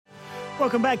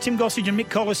Welcome back. Tim Gossage and Mick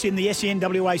Colliss in the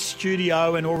SENWA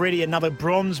studio, and already another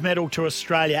bronze medal to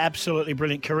Australia. Absolutely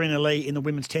brilliant. Karina Lee in the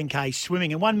women's 10K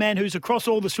swimming. And one man who's across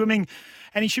all the swimming,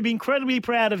 and he should be incredibly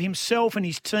proud of himself and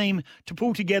his team to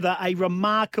pull together a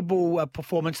remarkable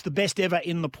performance, the best ever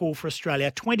in the pool for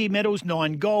Australia. 20 medals,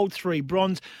 9 gold, 3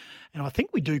 bronze. And I think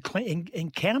we do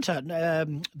encounter,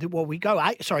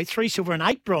 3 silver and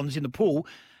 8 bronze in the pool.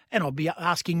 And I'll be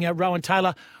asking Rohan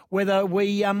Taylor whether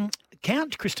we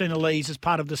count Christina Lees as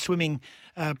part of the swimming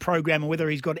program and whether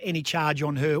he's got any charge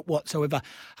on her whatsoever.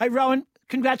 Hey, Rohan,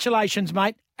 congratulations,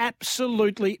 mate.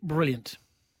 Absolutely brilliant.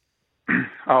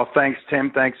 Oh, thanks, Tim.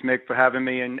 Thanks, Mick, for having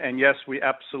me. And yes, we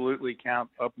absolutely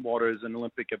count open water as an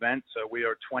Olympic event. So we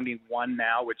are 21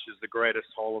 now, which is the greatest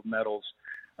haul of medals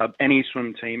of any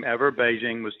swim team ever.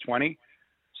 Beijing was 20.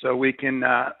 So we can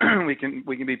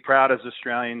be proud as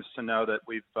Australians to know that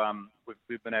we've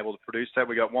been able to produce that.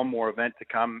 We got one more event to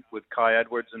come with Kai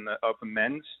Edwards in the open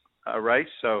men's race.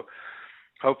 So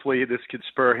hopefully this could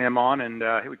spur him on and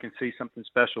we can see something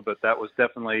special. But that was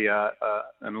definitely an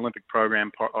Olympic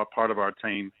program part of our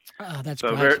team. Oh, that's so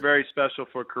great. Very, very special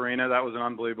for Karina. That was an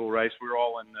unbelievable race. We were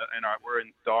all we're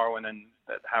in Darwin and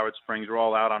at Howard Springs. We're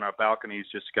all out on our balconies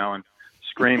just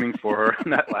screaming for her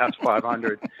in that last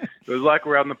 500. It was like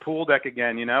we're out on the pool deck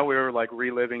again, we were like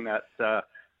reliving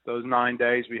those 9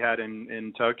 days we had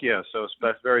in Tokyo. So it's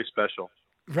very special.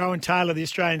 Rohan Taylor, the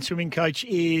Australian swimming coach,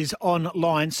 is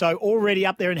online, so already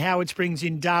up there in Howard Springs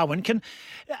in Darwin.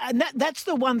 That's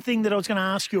the one thing that I was going to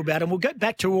ask you about, and we'll get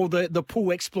back to all the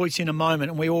pool exploits in a moment,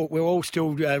 and we're all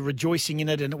still rejoicing in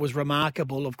it, and it was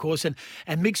remarkable, of course. And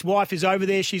Mick's wife is over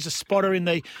there. She's a spotter in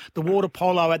the water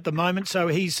polo at the moment, so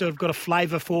he's sort of got a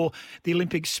flavour for the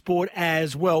Olympic sport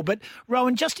as well. But,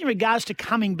 Rohan, just in regards to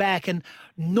coming back and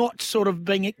not sort of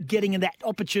getting that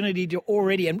opportunity to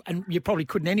already, and you probably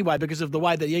couldn't anyway because of the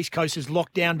way the East Coast is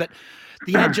locked down, but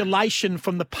the adulation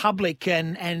from the public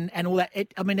and all that,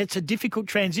 it's a difficult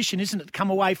transition, isn't it, to come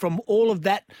away from all of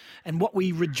that and what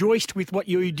we rejoiced with what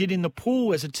you did in the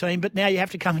pool as a team, but now you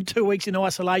have to come in 2 weeks in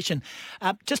isolation.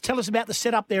 Just tell us about the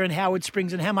setup there in Howard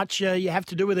Springs and how much you have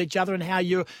to do with each other and how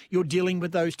you're dealing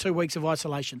with those 2 weeks of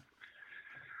isolation.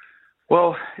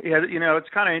 Well, yeah, it's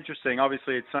kind of interesting.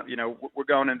 Obviously, it's we're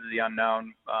going into the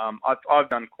unknown. I've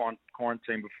done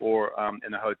quarantine before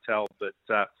in a hotel, but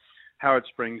Howard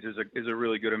Springs is a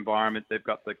really good environment. They've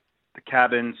got the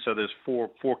cabins, so there's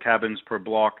four cabins per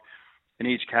block, and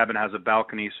each cabin has a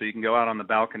balcony, so you can go out on the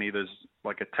balcony. There's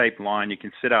like a tape line. You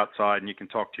can sit outside and you can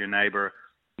talk to your neighbor,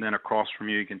 and then across from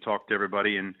you can talk to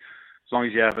everybody. And as long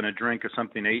as you're having a drink or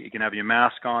something to eat, you can have your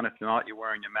mask on. If you're not, you're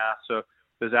wearing your mask. So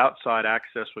there's outside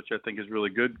access, which I think is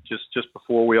really good. Just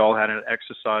before we all had an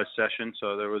exercise session,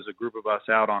 so there was a group of us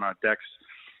out on our decks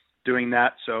doing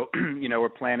that. So, we're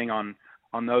planning on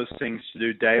those things to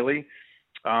do daily.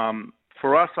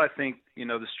 For us, I think,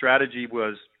 the strategy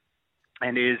was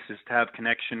and is to have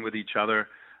connection with each other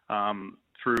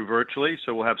through virtually.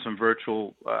 So we'll have some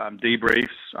virtual debriefs.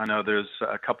 I know there's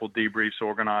a couple debriefs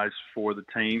organized for the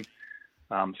team.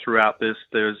 Throughout this,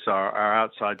 there's our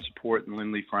outside support in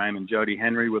Lindley Frame and Jody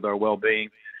Henry with our well-being.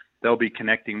 They'll be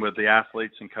connecting with the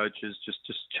athletes and coaches, just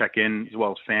check in, as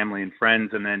well as family and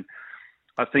friends. And then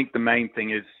I think the main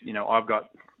thing is, I've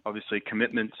got obviously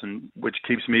commitments and which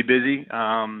keeps me busy.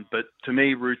 But to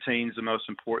me, routine's the most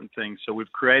important thing. So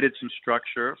we've created some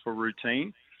structure for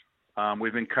routine.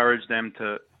 We've encouraged them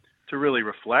to really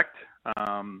reflect.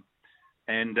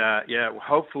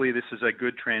 Hopefully this is a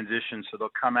good transition. So they'll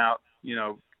come out,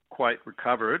 quite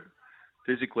recovered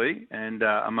physically and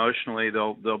emotionally.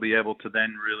 They'll be able to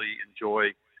then really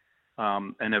enjoy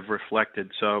and have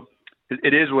reflected. So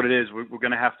it is what it is. We're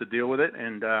going to have to deal with it,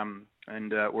 and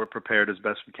we're prepared as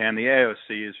best we can. The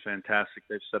AOC is fantastic.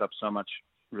 They've set up so much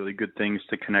really good things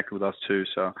to connect with us too.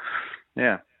 So,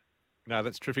 yeah. No,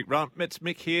 that's terrific. It's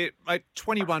Mick here, mate.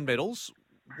 21 medals.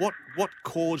 What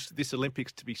caused this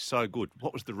Olympics to be so good?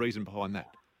 What was the reason behind that?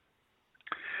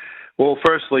 Well,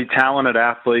 firstly, talented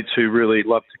athletes who really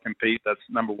love to compete. That's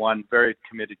number one. Very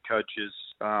committed coaches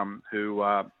who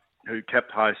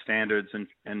kept high standards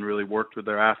and really worked with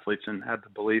their athletes and had the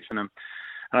belief in them.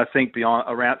 And I think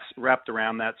wrapped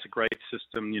around that's a great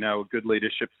system. Good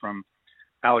leadership from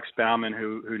Alex Bauman,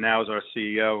 who now is our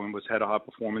CEO and was head of high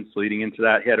performance leading into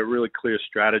that. He had a really clear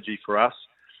strategy for us.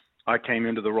 I came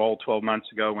into the role 12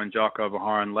 months ago when Jocko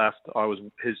Vaharan left. I was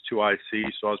his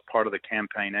 2IC, so I was part of the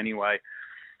campaign anyway.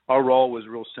 Our role was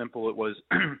real simple. It was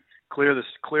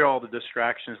clear all the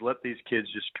distractions, let these kids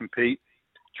just compete,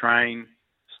 train,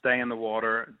 stay in the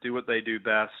water, do what they do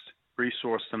best,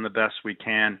 resource them the best we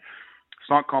can. It's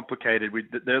not complicated.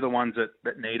 They're the ones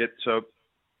that need it. So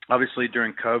Obviously,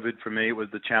 during COVID, for me,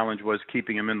 the challenge was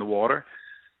keeping them in the water.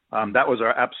 That was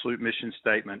our absolute mission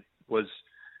statement, was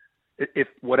if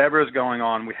whatever is going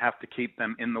on, we have to keep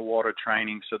them in the water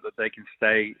training so that they can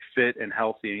stay fit and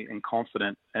healthy and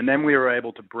confident. And then we were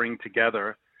able to bring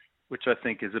together, which I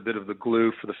think is a bit of the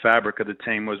glue for the fabric of the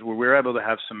team, was we were able to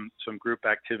have some group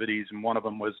activities, and one of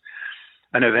them was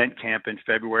an event camp in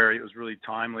February. It was really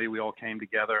timely. We all came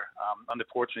together.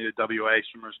 Unfortunately, the WA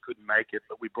swimmers couldn't make it,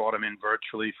 but we brought them in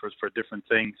virtually for different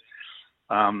things.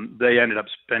 They ended up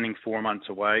spending 4 months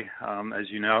away, as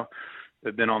you know.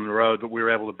 They've been on the road, but we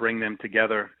were able to bring them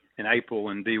together in April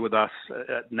and be with us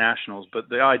at Nationals. But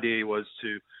the idea was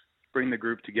to bring the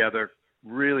group together,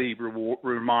 really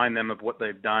remind them of what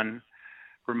they've done,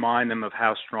 remind them of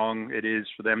how strong it is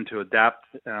for them to adapt.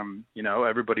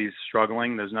 Everybody's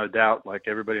struggling. There's no doubt, like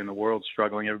everybody in the world's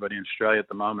struggling, everybody in Australia at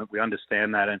the moment. We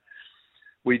understand that. And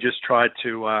we just tried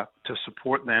to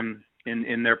support them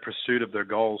in their pursuit of their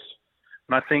goals.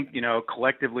 And I think,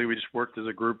 collectively we just worked as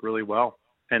a group really well.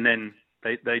 And then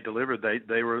they delivered.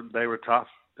 They were tough.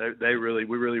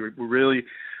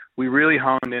 We really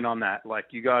honed in on that. Like,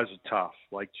 you guys are tough.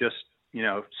 Like, just,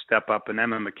 step up. And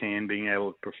Emma McKeon being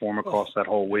able to perform across that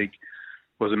whole week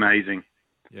was amazing.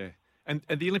 Yeah. And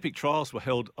the Olympic trials were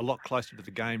held a lot closer to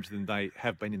the games than they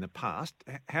have been in the past.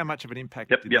 How much of an impact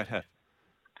did that have?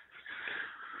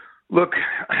 Look,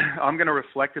 I'm going to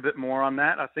reflect a bit more on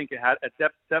that. I think it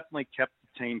definitely kept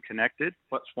the team connected.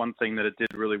 That's one thing that it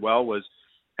did really well was,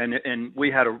 and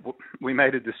we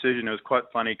made a decision. It was quite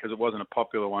funny because it wasn't a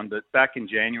popular one, but back in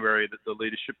January, the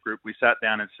leadership group, we sat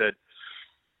down and said,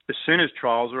 as soon as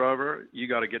trials are over, you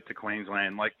got to get to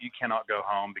Queensland. Like, you cannot go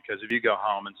home, because if you go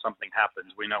home and something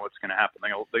happens, we know what's going to happen.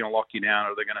 They're going to lock you down,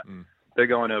 or they're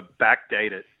going to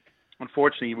backdate it.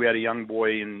 Unfortunately, we had a young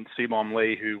boy in Seabom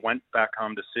Lee who went back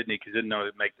home to Sydney because he didn't know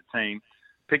he'd make the team,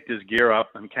 picked his gear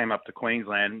up and came up to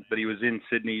Queensland, but he was in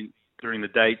Sydney during the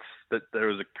dates that there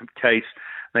was a case.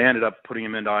 They ended up putting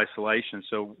him into isolation,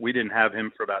 so we didn't have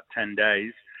him for about 10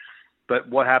 days. But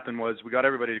what happened was we got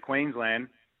everybody to Queensland,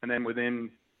 and then within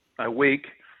a week,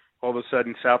 all of a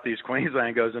sudden, Southeast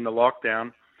Queensland goes into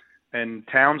lockdown, and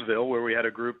Townsville, where we had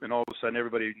a group, and all of a sudden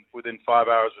everybody within 5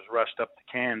 hours was rushed up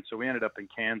to Cairns. So we ended up in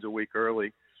Cairns a week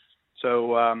early.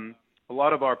 So a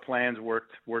lot of our plans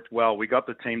worked well. We got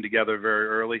the team together very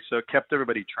early, so it kept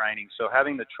everybody training. So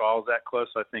having the trials that close,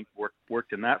 I think,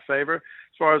 worked in that favor.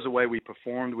 As far as the way we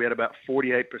performed, we had about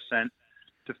 48%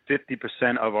 to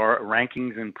 50% of our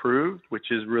rankings improved, which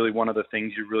is really one of the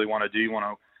things you really want to do. You want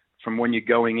to, from when you're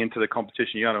going into the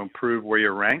competition, you got to improve where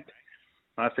you're ranked.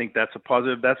 I think that's a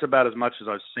positive. That's about as much as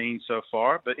I've seen so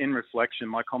far. But in reflection,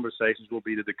 my conversations will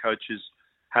be to the coaches.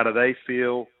 How do they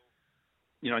feel?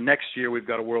 Next year we've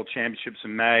got a World Championships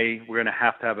in May. We're going to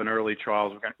have an early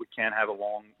trials. We can't have a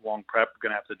long prep. We're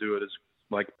going to have to do it as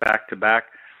like back to back.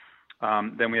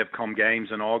 Then we have Com Games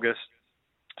in August.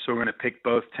 So we're going to pick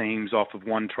both teams off of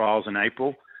one trials in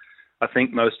April. I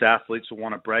think most athletes will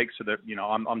want a break, so that,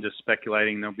 I'm just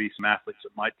speculating there'll be some athletes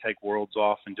that might take Worlds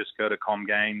off and just go to Com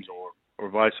Games or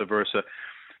vice versa.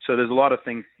 So there's a lot of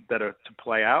things that are to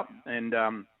play out. And,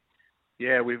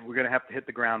 we're going to have to hit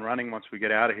the ground running once we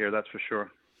get out of here, that's for sure.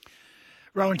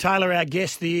 Rohan Taylor, our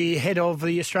guest, the head of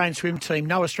the Australian swim team.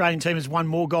 No Australian team has won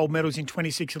more gold medals in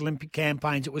 26 Olympic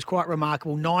campaigns. It was quite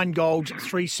remarkable. 9 golds,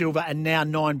 3 silver, and now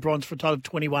 9 bronze for a total of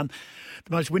 21.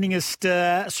 The most winningest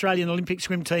Australian Olympic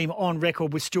swim team on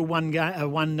record, with still one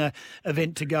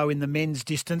event to go in the men's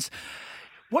distance.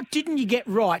 What didn't you get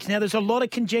right? Now, there's a lot of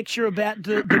conjecture about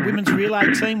the women's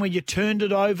relay team where you turned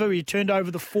over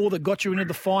the 4 that got you into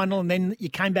the final, and then you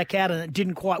came back out and it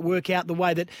didn't quite work out the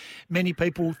way that many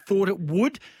people thought it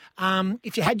would.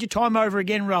 If you had your time over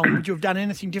again, Rohan, would you have done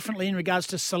anything differently in regards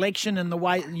to selection and the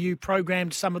way you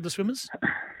programmed some of the swimmers?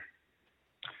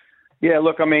 Yeah,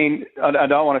 look, I mean, I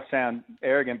don't want to sound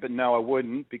arrogant, but no, I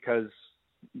wouldn't, because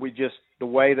the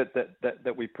way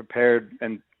that we prepared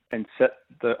and set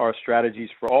our strategies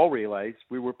for all relays,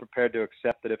 we were prepared to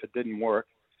accept that if it didn't work,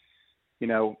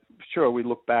 sure, we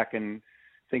look back and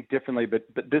think differently, but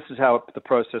this is how the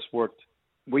process worked.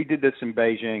 We did this in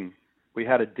Beijing. We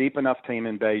had a deep enough team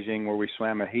in Beijing where we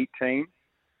swam a heat team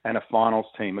and a finals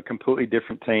team, a completely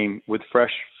different team with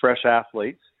fresh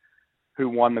athletes who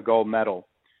won the gold medal.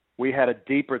 We had a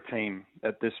deeper team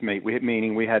at this meet,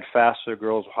 meaning we had faster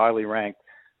girls, highly ranked,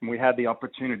 and we had the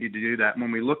opportunity to do that. And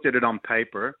when we looked at it on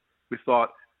paper, we thought,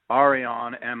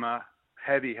 Ariane, Emma,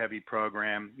 heavy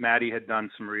program. Maddie had done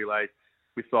some relays.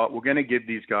 We thought, we're going to give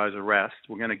these guys a rest.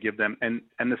 We're going to give them, and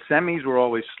the semis were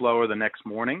always slower the next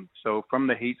morning. So from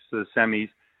the heats to the semis,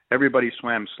 everybody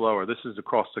swam slower. This is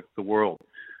across the world.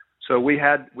 So we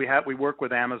work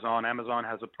with Amazon. Amazon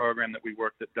has a program that we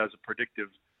work that does a predictive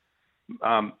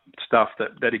stuff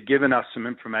that had given us some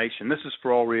information. This is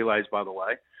for all relays, by the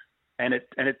way, and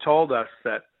it told us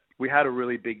that we had a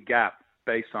really big gap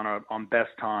based on best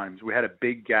times. We had a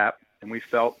big gap, and we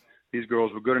felt these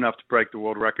girls were good enough to break the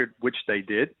world record, which they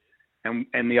did, and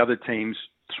the other teams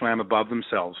swam above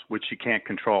themselves, which you can't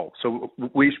control. So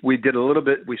we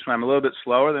swam a little bit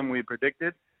slower than we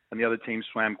predicted, and the other teams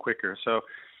swam quicker. So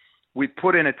we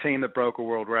put in a team that broke a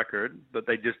world record, but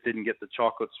they just didn't get the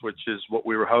chocolates, which is what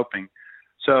we were hoping.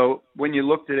 So when you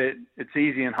looked at it, it's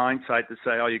easy in hindsight to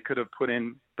say, oh, you could have put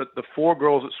in, but the 4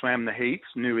 girls that swam the heats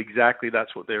knew exactly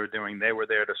that's what they were doing. They were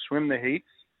there to swim the heats.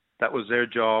 That was their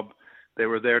job. They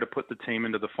were there to put the team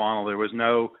into the final. There was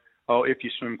no, oh, if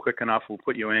you swim quick enough, we'll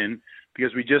put you in,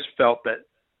 because we just felt that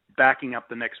backing up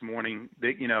the next morning,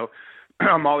 that,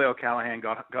 Molly O'Callaghan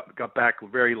got back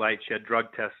very late. She had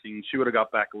drug testing. She would have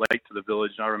got back late to the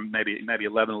village, maybe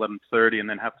 11:30, and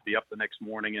then have to be up the next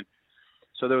morning. And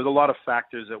so there was a lot of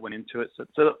factors that went into it. So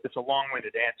it's a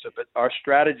long-winded answer, but our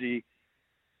strategy,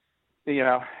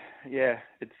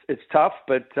 it's tough.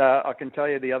 But I can tell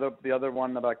you the other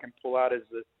one that I can pull out is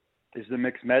the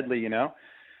mixed medley.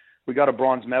 We got a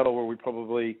bronze medal where we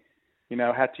probably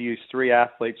had to use 3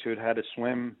 athletes who had to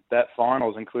swim that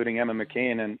finals, including Emma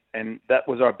McKeon, and that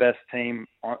was our best team.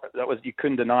 You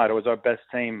couldn't deny it. It was our best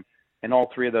team, and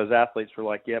all 3 of those athletes were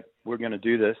like, "Yep, we're going to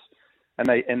do this," and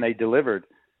they delivered.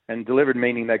 And delivered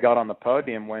meaning they got on the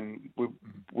podium when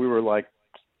we were like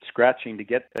scratching to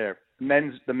get there. The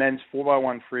men's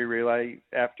 4x1 free relay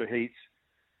after heats,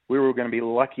 we were going to be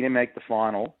lucky to make the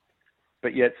final,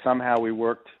 but yet somehow we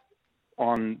worked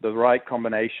on the right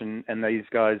combination, and these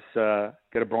guys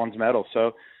get a bronze medal.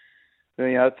 So,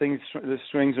 the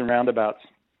swings and roundabouts.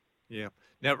 Yeah.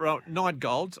 Now, 9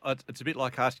 golds. It's a bit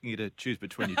like asking you to choose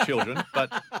between your children,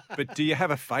 but do you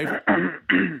have a favourite?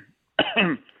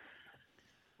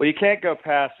 Well, you can't go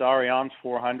past Ariane's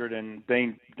 400 and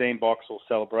Dane Boxall's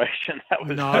celebration.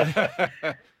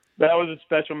 That was a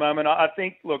special moment. I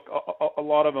think, look, a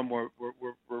lot of them were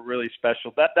really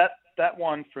special. That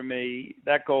one for me,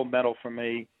 that gold medal for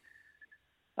me,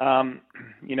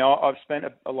 I've spent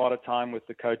a lot of time with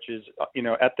the coaches,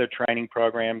 at their training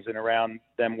programs and around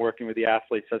them working with the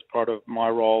athletes. As part of my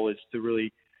role is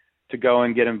to go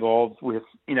and get involved with,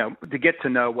 to get to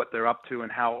know what they're up to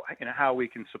and how we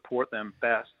can support them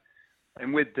best.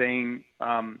 And with Dean,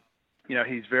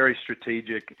 he's very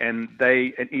strategic, and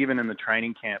even in the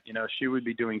training camp, she would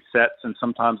be doing sets, and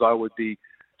sometimes I would be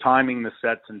timing the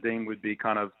sets, and Dean would be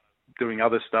kind of doing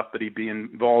other stuff, but he'd be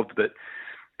involved. But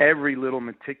every little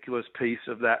meticulous piece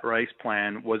of that race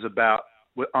plan was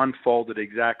unfolded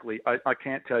exactly. I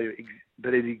can't tell you,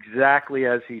 but it's exactly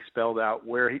as he spelled out,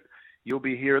 you'll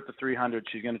be here at the 300.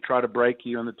 She's going to try to break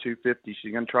you on the 250.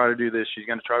 She's going to try to do this. She's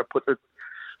going to try to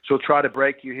she'll try to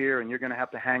break you here, and you're going to have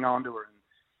to hang on to her.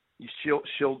 And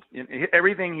she'll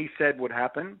everything he said would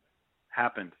happen,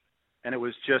 happened. And it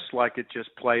was just like it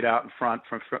just played out in front.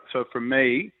 So for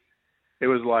me, it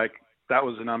was like that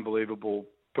was an unbelievable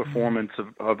performance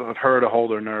of her to hold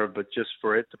her nerve, but just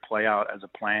for it to play out as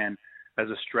a plan, as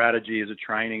a strategy, as a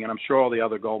training. And I'm sure all the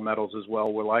other gold medals as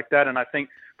well were like that. And I think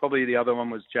probably the other one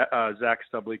was Zach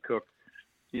Stubley-Cook.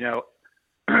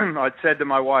 I'd said to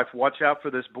my wife, watch out for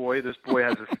this boy. This boy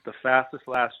has the fastest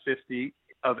last 50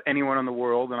 of anyone in the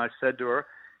world. And I said to her,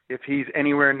 if he's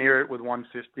anywhere near it with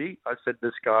 150, I said,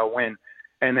 this guy will win.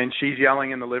 And then she's yelling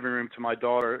in the living room to my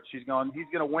daughter. She's going, he's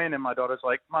going to win. And my daughter's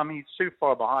like, Mom, he's too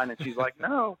far behind. And she's like,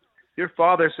 no, your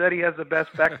father said he has the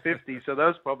best back 50. So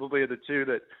those probably are the two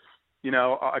that,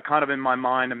 I kind of in my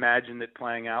mind imagined it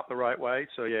playing out the right way.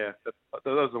 So, yeah,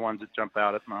 those are the ones that jump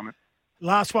out at the moment.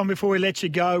 Last one before we let you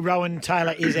go. Rohan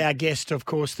Taylor is our guest, of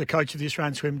course, the coach of the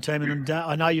Australian swim team. And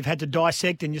I know you've had to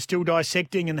dissect, and you're still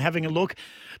dissecting and having a look.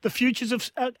 The futures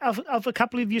of a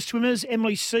couple of your swimmers,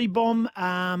 Emily Seebohm,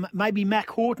 maybe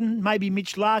Mac Horton, maybe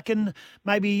Mitch Larkin,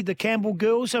 maybe the Campbell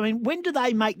girls. I mean, when do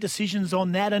they make decisions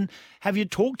on that? And have you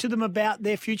talked to them about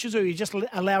their futures, or are you just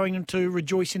allowing them to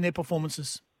rejoice in their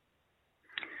performances?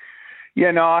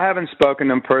 Yeah, no, I haven't spoken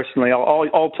to them personally.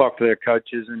 I'll talk to their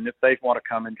coaches, and if they want to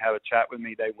come and have a chat with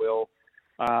me, they will.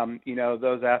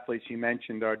 Those athletes you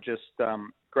mentioned are just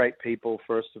great people,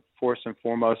 first and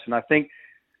foremost. And I think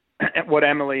what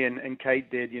Emily and Kate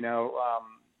did, you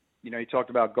talked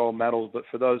about gold medals, but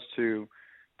for those two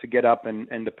to get up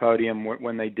and the podium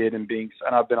when they did, and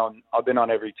I've been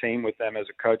on every team with them as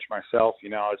a coach myself.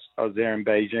 I was there in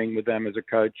Beijing with them as a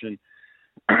coach, and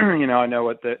I know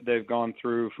what they've gone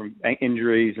through from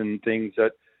injuries and things.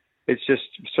 That it's just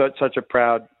such a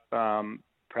proud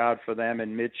proud for them.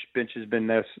 And Mitch has been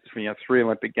there, 3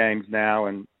 Olympic Games now,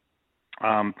 and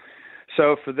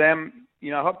so for them,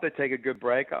 I hope they take a good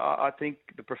break. I think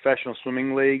the Professional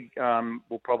Swimming League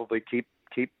will probably keep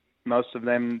most of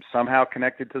them somehow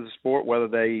connected to the sport, whether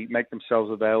they make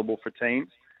themselves available for teams.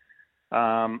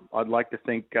 I'd like to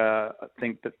think that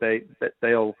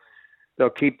they'll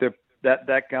keep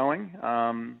that going.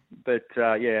 But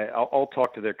I'll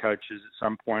talk to their coaches at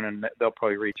some point, and they'll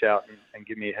probably reach out and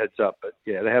give me a heads up. But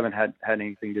yeah, they haven't had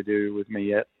anything to do with me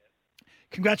yet.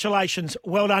 Congratulations.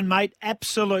 Well done, mate.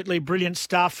 Absolutely brilliant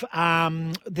stuff.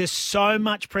 There's so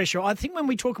much pressure. I think when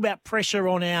we talk about pressure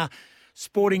on our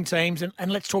sporting teams,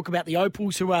 and let's talk about the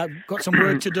Opals who are got some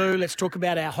work to do. Let's talk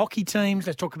about our hockey teams.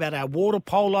 Let's talk about our water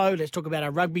polo. Let's talk about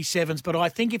our rugby sevens. But I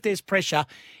think if there's pressure,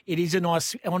 it is on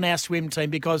our swim team,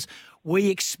 because we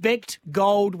expect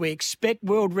gold. We expect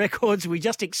world records. We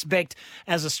just expect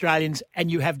as Australians,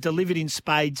 and you have delivered in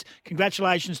spades.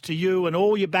 Congratulations to you and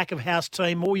all your back-of-house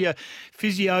team, all your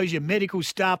physios, your medical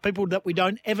staff, people that we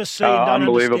don't ever see and don't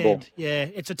unbelievable. understand. Yeah,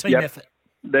 it's a team effort.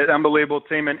 That unbelievable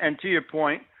team. And to your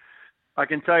point, I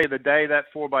can tell you the day that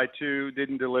 4x2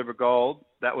 didn't deliver gold,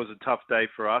 that was a tough day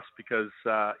for us because,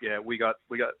 we got.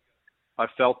 I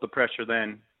felt the pressure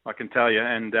then. I can tell you,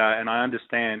 and I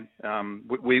understand.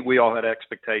 We all had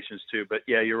expectations too, but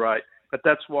yeah, you're right. But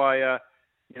that's why,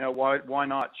 why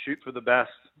not shoot for the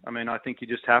best? I mean, I think you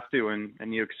just have to,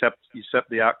 and you accept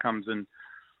the outcomes. And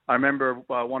I remember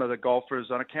one of the golfers,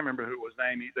 I can't remember who it was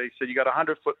named. They said, "You got a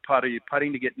 100-foot putt. Are you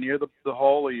putting to get near the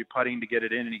hole, or are you putting to get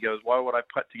it in?" And he goes, "Why would I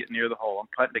putt to get near the hole? I'm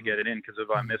putting to get it in, because if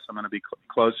I miss, I'm going to be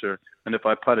closer than if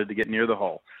I putted to get near the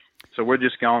hole." So we're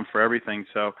just going for everything.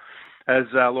 So, as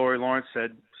Laurie Lawrence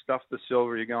said, "Stuff the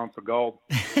silver, you're going for gold."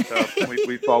 So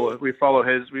we follow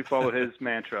his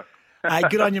mantra. Hey,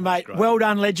 good on you, mate. Well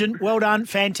done, legend. Well done,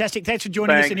 fantastic. Thanks for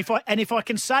joining us. And if I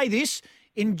can say this,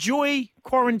 enjoy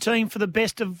quarantine for the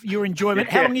best of your enjoyment.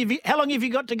 How long have you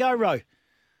got to go, Ro?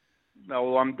 No,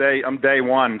 well, I'm day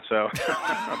one, so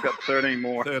I've got 13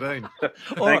 more. 13.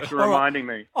 Thanks for reminding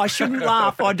me. I shouldn't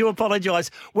laugh. I do apologise.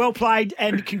 Well played,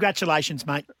 and congratulations,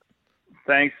 mate.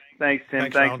 Thanks,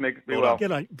 Tim. Thanks, Mick. Be well.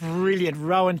 Good on. Brilliant.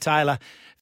 Rohan Taylor.